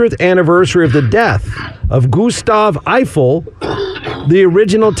 100th anniversary of the death of Gustave Eiffel, the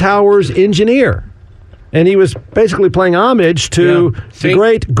original tower's engineer. And he was basically playing homage to the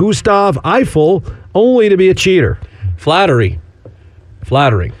great Gustave Eiffel, only to be a cheater. Flattery.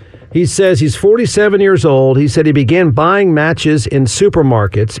 Flattering. He says he's 47 years old. He said he began buying matches in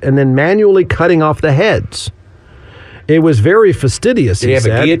supermarkets and then manually cutting off the heads. It was very fastidious, Did he have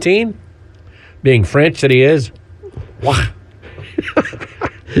a guillotine? Being French that he is.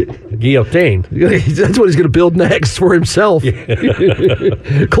 Guillotine. That's what he's going to build next for himself.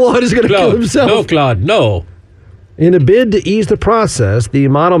 Claude is going to kill himself. No, Claude, no. In a bid to ease the process, the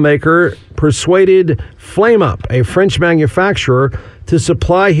model maker persuaded Flame Up, a French manufacturer, to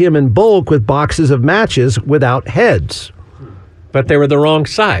supply him in bulk with boxes of matches without heads. But they were the wrong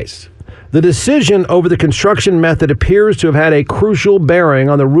size. The decision over the construction method appears to have had a crucial bearing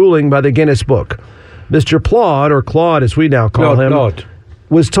on the ruling by the Guinness Book. Mr. Plod, or Claude as we now call him,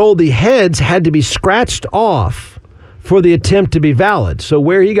 was told the heads had to be scratched off for the attempt to be valid. So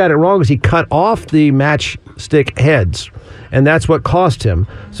where he got it wrong is he cut off the matchstick heads, and that's what cost him.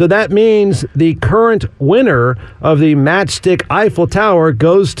 So that means the current winner of the matchstick Eiffel Tower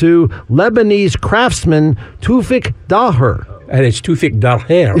goes to Lebanese craftsman Tufik Daher. And it's Tufik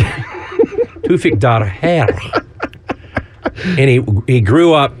Daher. Tufik Daher. And he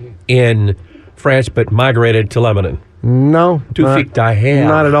grew up in France but migrated to Lebanon. No. Tufik Daher.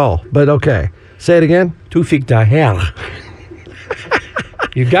 Not at all, but okay. Say it again. Tufik Daher.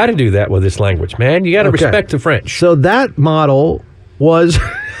 You got to do that with this language, man. You got to respect the French. So that model was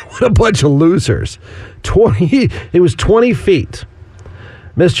a bunch of losers. It was 20 feet.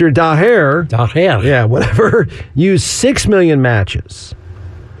 Mr. Daher, yeah, whatever, used 6 million matches.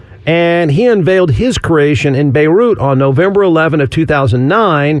 And he unveiled his creation in Beirut on November 11 of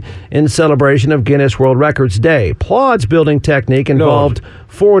 2009 in celebration of Guinness World Records Day. Plod's building technique involved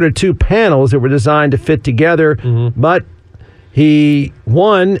 4 to 2 panels that were designed to fit together, but he,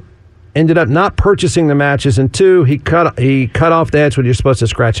 1, ended up not purchasing the matches, and 2, he cut off the heads when you're supposed to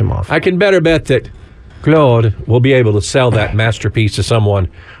scratch them off. I can better bet that Claude will be able to sell that masterpiece to someone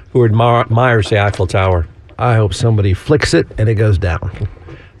who admires the Eiffel Tower. I hope somebody flicks it and it goes down.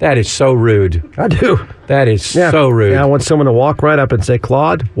 That is so rude. I do. That is so rude. Yeah, I want someone to walk right up and say,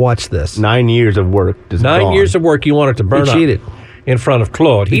 Claude, watch this. 9 years of work. 9 years of work you wanted to burn He cheated. up in front of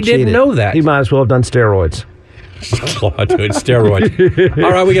Claude. He didn't know that. He might as well have done steroids. Claude doing steroids.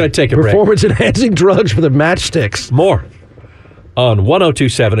 All right, we got to take a break. Performance-enhancing drugs for the matchsticks. More on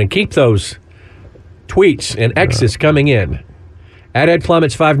 1027, and keep those tweets and X's coming in. At Ed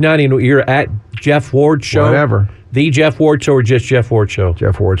Plummets 590, and you're at Jeff Ward Show. Whatever. The Jeff Ward Show or just Jeff Ward Show?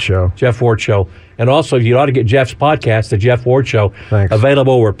 Jeff Ward Show. Jeff Ward Show. And also, you ought to get Jeff's podcast, The Jeff Ward Show. Thanks.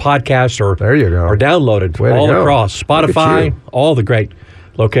 Available where podcasts are, there you go. are downloaded all across. Spotify, all the great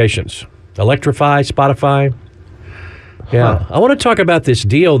locations. Electrify, Spotify. Yeah. Huh. I want to talk about this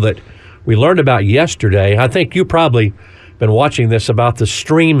deal that we learned about yesterday. I think you probably been watching this about the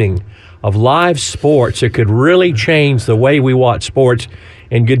streaming of live sports. It could really change the way we watch sports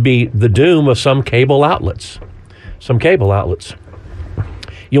and could be the doom of some cable outlets.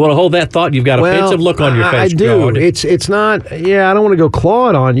 You want to hold that thought? You've got a pensive look on your face. I do. Claude. It's not. Yeah, I don't want to go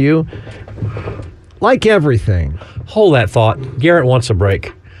Claude on you. Like everything. Hold that thought. Garrett wants a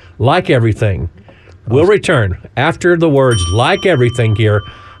break. Like everything. We'll return after the words "like everything" here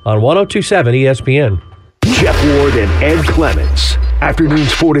on 102.7 ESPN. Jeff Ward and Ed Clements.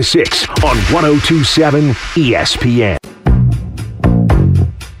 Afternoons 4 to 6 on 102.7 ESPN.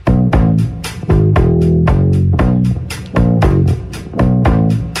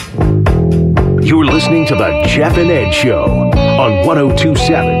 You're listening to the Jeff and Ed Show on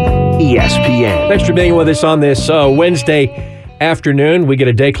 102.7 ESPN. Thanks for being with us on this Wednesday afternoon. We get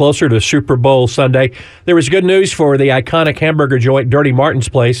a day closer to Super Bowl Sunday. There was good news for the iconic hamburger joint Dirty Martin's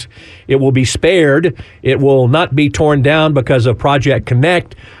Place. It will be spared. It will not be torn down because of Project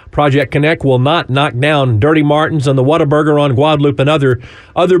Connect. Project Connect will not knock down Dirty Martin's and the Whataburger on Guadalupe and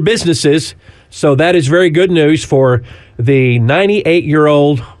other businesses. So that is very good news for the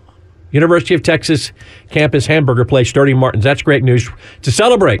 98-year-old University of Texas campus hamburger place, Dirty Martin's. That's great news. To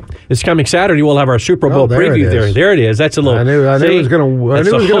celebrate, this coming Saturday, we'll have our Super Bowl preview there. There it is. That's a little. I knew it was going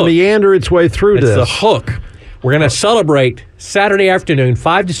to meander its way through this. It's the hook. We're going to celebrate Saturday afternoon,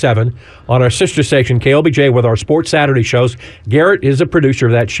 5 to 7, on our sister station, KLBJ, with our Sports Saturday shows. Garrett is a producer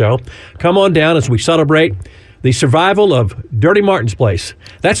of that show. Come on down as we celebrate the survival of Dirty Martin's Place.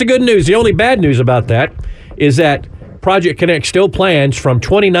 That's the good news. The only bad news about that is that Project Connect still plans from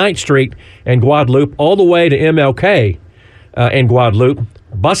 29th Street and Guadalupe all the way to MLK and Guadalupe,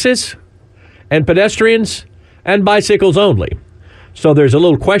 buses and pedestrians and bicycles only. So there's a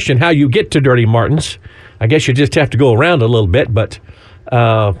little question how you get to Dirty Martin's. I guess you just have to go around a little bit, but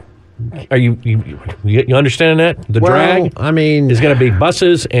are you understand that? The drag is going to be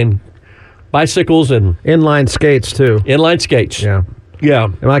buses and bicycles and inline skates too. Inline skates. Yeah.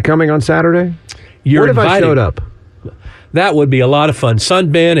 Am I coming on Saturday? You're what if invited. I showed up? That would be a lot of fun.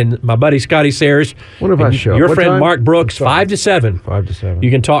 Son Ben and my buddy Scotty Sayers. What if I show up? Your What friend time? Mark Brooks, 5 to 7. 5 to 7.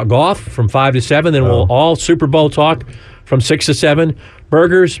 You can talk golf from 5 to 7. Then we'll all Super Bowl talk from 6 to 7.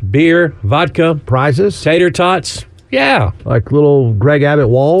 Burgers, beer, vodka. Prizes? Tater tots. Yeah. Like little Greg Abbott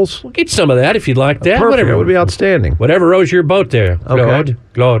walls? We'll get some of that if you'd like that. Perfect. Whatever. That would be outstanding. Whatever rows your boat there. Okay.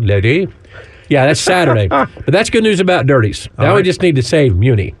 Claude, lady. Yeah, that's Saturday. But that's good news about Dirties. Now we just need to save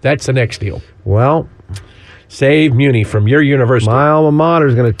Muni. That's the next deal. Well, save Muni from your university. my alma mater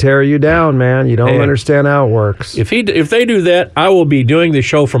is going to tear you down, man. You don't understand how it works. If they do that, I will be doing the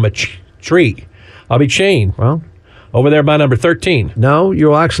show from a tree. I'll be chained. Well, over there by number 13. No,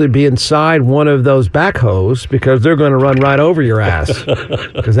 you'll actually be inside one of those backhoes because they're going to run right over your ass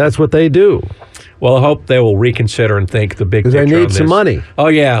because that's what they do. Well, I hope they will reconsider and think the big picture. Because they need on some this. money. Oh,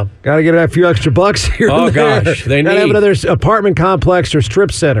 yeah. Got to get a few extra bucks here. Oh, and there. gosh. They Gotta need have another apartment complex or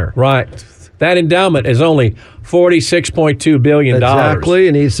strip center. Right. That endowment is only $46.2 billion. Exactly.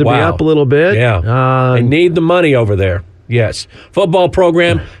 It needs to be up a little bit. Yeah. They need the money over there. Yes. Football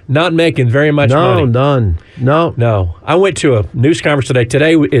program not making very much money. None. No. I went to a news conference today.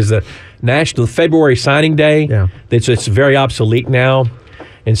 Today is the National February signing day. Yeah. It's very obsolete now.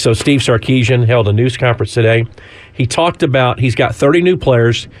 And so Steve Sarkisian held a news conference today. He talked about he's got 30 new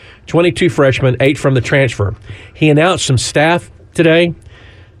players, 22 freshmen, 8 from the transfer. He announced some staff today.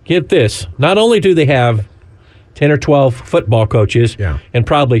 Get this. Not only do they have 10 or 12 football coaches and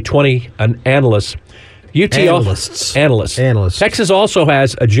probably 20 analysts. Analysts. Texas also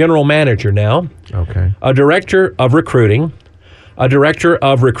has a general manager now. Okay. A director of recruiting, a director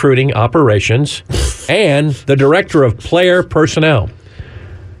of recruiting operations, and the director of player personnel.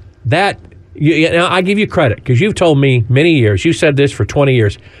 That, I give you credit because you've told me many years, you said this for 20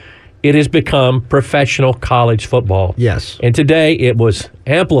 years, it has become professional college football. Yes. And today it was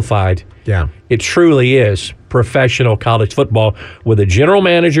amplified. Yeah. It truly is professional college football with a general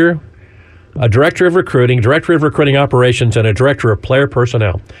manager, a director of recruiting operations, and a director of player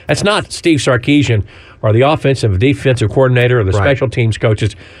personnel. That's not Steve Sarkisian or the offensive defensive coordinator or the special teams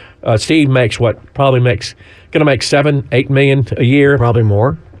coaches. Steve makes going to make $7-8 million a year. Probably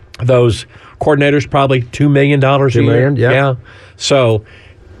more. Those coordinators probably $2 million a year. $2 million, yeah. So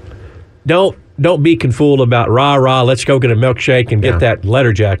don't be confooled about rah, let's go get a milkshake and get that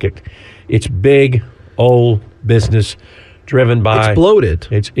letter jacket. It's big old business driven by. It's bloated.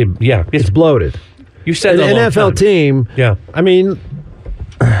 It's bloated. You said an NFL team. Yeah. I mean,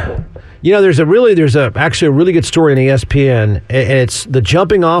 there's actually a really good story on ESPN, and it's the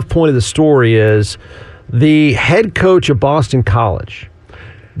jumping off point of the story is the head coach of Boston College.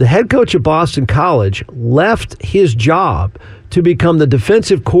 The head coach of Boston College left his job to become the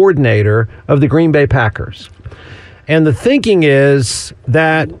defensive coordinator of the Green Bay Packers. And the thinking is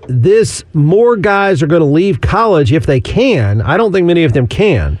that more guys are going to leave college if they can. I don't think many of them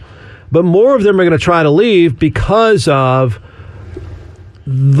can, but more of them are going to try to leave because of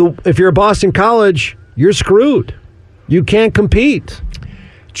if you're a Boston College, you're screwed. You can't compete.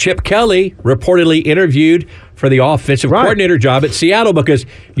 Chip Kelly reportedly interviewed for the offensive coordinator job at Seattle because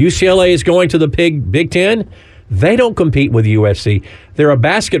UCLA is going to the Big Ten. They don't compete with USC. They're a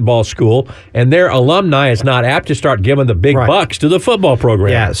basketball school, and their alumni is not apt to start giving the big bucks to the football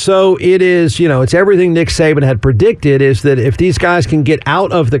program. Yeah, so it is, it's everything Nick Saban had predicted is that if these guys can get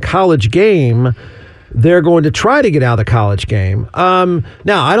out of the college game, they're going to try to get out of the college game.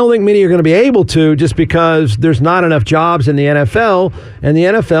 Now, I don't think many are going to be able to just because there's not enough jobs in the NFL, and the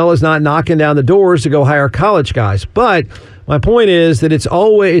NFL is not knocking down the doors to go hire college guys. But my point is that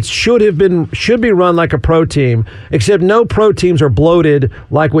it should be run like a pro team, except no pro teams are bloated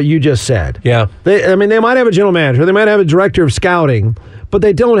like what you just said. Yeah. They might have a general manager, they might have a director of scouting, but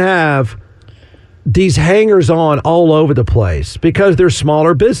they don't have these hangers-on all over the place because they're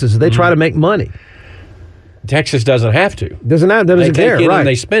smaller businesses. They try to make money. Texas doesn't have to. Doesn't care, they take it right? And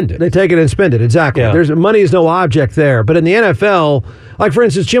they spend it. They take it and spend it, exactly. Yeah. Money is no object there. But in the NFL, like for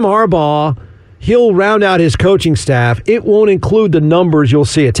instance, Jim Harbaugh, he'll round out his coaching staff. It won't include the numbers you'll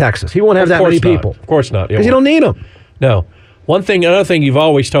see at Texas. He won't have that many people. Of course not. Because you don't need them. No. Another thing you've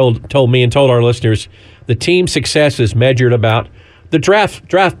always told me and told our listeners, the team's success is measured about the draft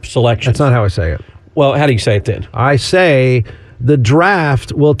selection. That's not how I say it. Well, how do you say it then? I say the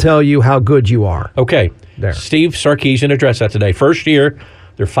draft will tell you how good you are. Okay. There. Steve Sarkisian addressed that today. First year,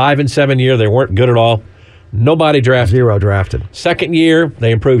 they're 5-7 year. They weren't good at all. Nobody drafted. 0 drafted. Second year, they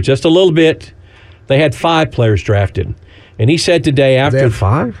improved just a little bit. They had 5 players drafted. And he said today after... They had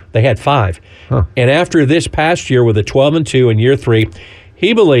 5? They had 5. Huh. And after this past year with a 12-2 in year 3,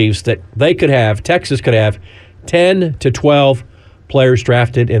 he believes that Texas could have 10 to 12 players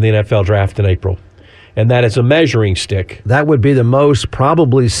drafted in the NFL draft in April. And that is a measuring stick. That would be the most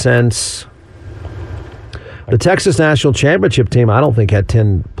probably since... The Texas National Championship team, I don't think, had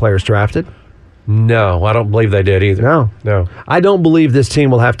 10 players drafted. No, I don't believe they did either. No. I don't believe this team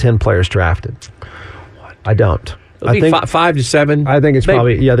will have 10 players drafted. I don't. I think 5 to 7. I think it's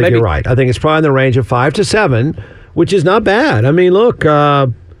probably, I think you're right. I think it's probably in the range of 5 to 7, which is not bad. I mean, look,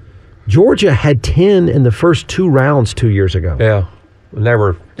 Georgia had 10 in the first 2 rounds 2 years ago. Yeah.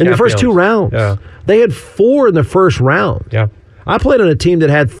 Never. In the first 2 rounds. Yeah. They had 4 in the first round. Yeah. I played on a team that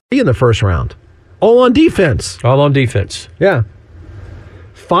had 3 in the first round. All on defense. All on defense. Yeah.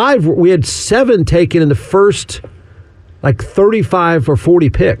 5, we had 7 taken in the first, 35 or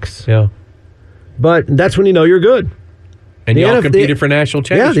 40 picks. Yeah. But that's when you know you're good. And y'all competed for national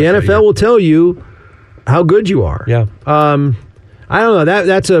championships. Yeah, the NFL will tell you how good you are. Yeah. I don't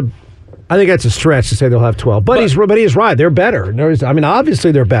know. I think that's a stretch to say they'll have 12. But he's right. They're better.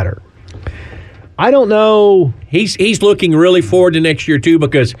 Obviously they're better. I don't know. He's looking really forward to next year too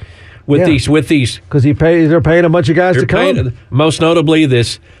because with these because they're paying a bunch of guys to come. Most notably,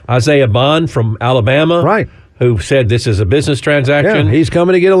 this Isaiah Bond from Alabama, right? Who said this is a business transaction. Yeah, he's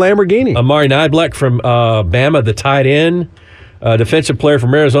coming to get a Lamborghini. Amari Niblack from Bama, the tight end, defensive player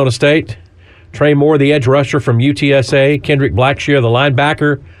from Arizona State. Trey Moore, the edge rusher from UTSA. Kendrick Blackshear, the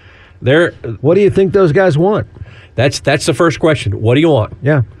linebacker. What do you think those guys want? That's the first question. What do you want?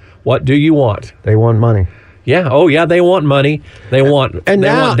 Yeah. What do you want? They want money. Yeah. Oh, yeah. They want money. They want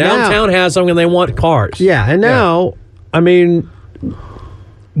downtown housing, and they want cars. Yeah. And now,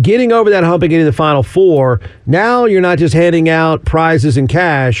 getting over that hump and getting to the Final Four. Now you're not just handing out prizes and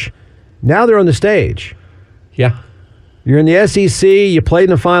cash. Now they're on the stage. Yeah. You're in the SEC. You played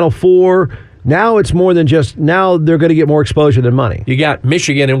in the Final Four. Now it's more than just. Now they're going to get more exposure than money. You got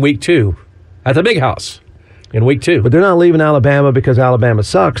Michigan in week 2 at the Big House. In week 2. But they're not leaving Alabama because Alabama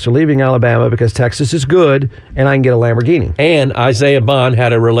sucks. They're leaving Alabama because Texas is good and I can get a Lamborghini. And Isaiah Bond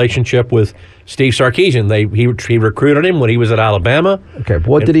had a relationship with Steve Sarkisian. He recruited him when he was at Alabama. Okay,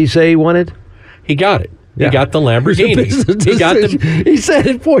 what did he say he wanted? He got it. Yeah. He got the Lamborghini. He said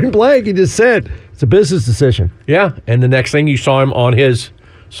it point blank. He just said it's a business decision. Yeah, and the next thing you saw him on his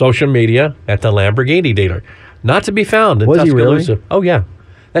social media at the Lamborghini dealer. Not to be found in Tuscaloosa. Was he really? Oh, yeah.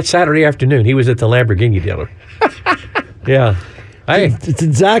 That Saturday afternoon, he was at the Lamborghini dealer. Yeah. It's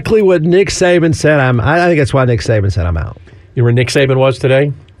exactly what Nick Saban said. I think that's why Nick Saban said I'm out. You know where Nick Saban was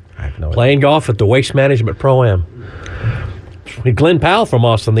today? I have no idea. Playing golf at the Waste Management Pro-Am. Glenn Powell from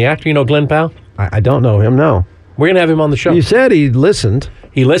Austin, the actor. You know Glenn Powell? I don't know him, no. We're going to have him on the show. You said he listened.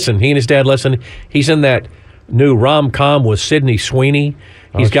 He listened. He and his dad listened. He's in that new rom-com with Sydney Sweeney.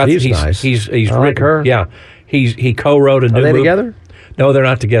 He's nice. He's I like written her. Yeah. He co-wrote a new Are they movie. together? No, they're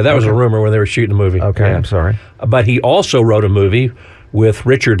not together. That was a rumor when they were shooting the movie. Okay, Yeah. I'm sorry. But he also wrote a movie with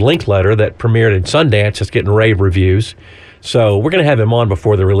Richard Linklater that premiered in Sundance. It's getting rave reviews. So we're going to have him on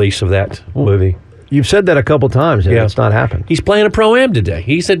before the release of that movie. You've said that a couple times, and it's not happened. He's playing a Pro-Am today.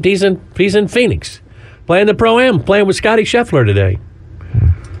 He's in Phoenix, playing the Pro-Am, playing with Scotty Scheffler today.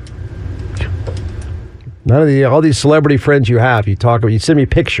 None of all these celebrity friends you have, you send me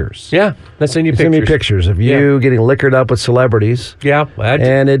pictures. Yeah, let's send you pictures. Send me pictures of you getting liquored up with celebrities. Yeah,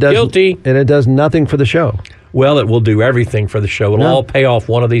 and it does guilty. And it does nothing for the show. Well, it will do everything for the show. It'll all pay off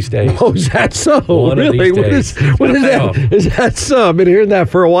one of these days. Oh, is that so? One of really? these days. What is that? Off. Is that so? I've been hearing that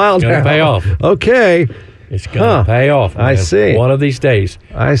for a while It's now. going to pay off. Okay. It's going to pay off, man. I see. One of these days.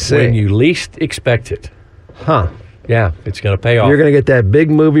 I see. When you least expect it. Huh. Yeah, it's going to pay off. You're going to get that big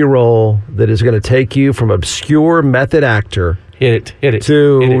movie role that is going to take you from obscure method actor Hit it.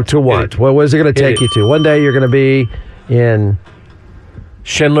 to what? What is it going to take you to? One day you're going to be in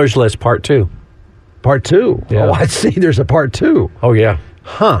Schindler's List Part 2. Part 2. Yeah. Oh, I see. There's a Part 2. Oh, yeah.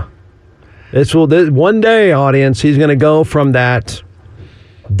 Huh. One day, audience, he's going to go from that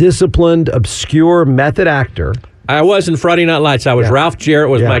disciplined, obscure method actor. I was in Friday Night Lights. I was Ralph Jarrett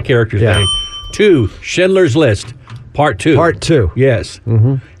was my character's name. 2, Schindler's List, Part 2. Part 2. Yes.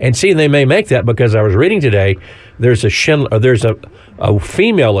 Mm-hmm. And see, they may make that because I was reading today, there's a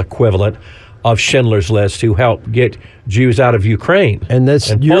female equivalent of Schindler's List who helped get Jews out of Ukraine. And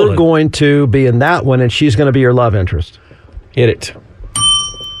you're Poland. going to be in that one, and she's going to be your love interest. Hit it.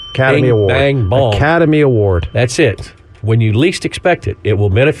 Academy Bing, Award. bang, boom. Academy Award. That's it. When you least expect it, it will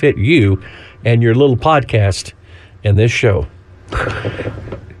benefit you and your little podcast and this show.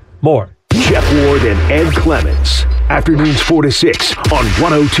 More. Jeff Ward and Ed Clements. Afternoons 4 to 6 on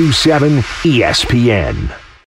 102.7 ESPN.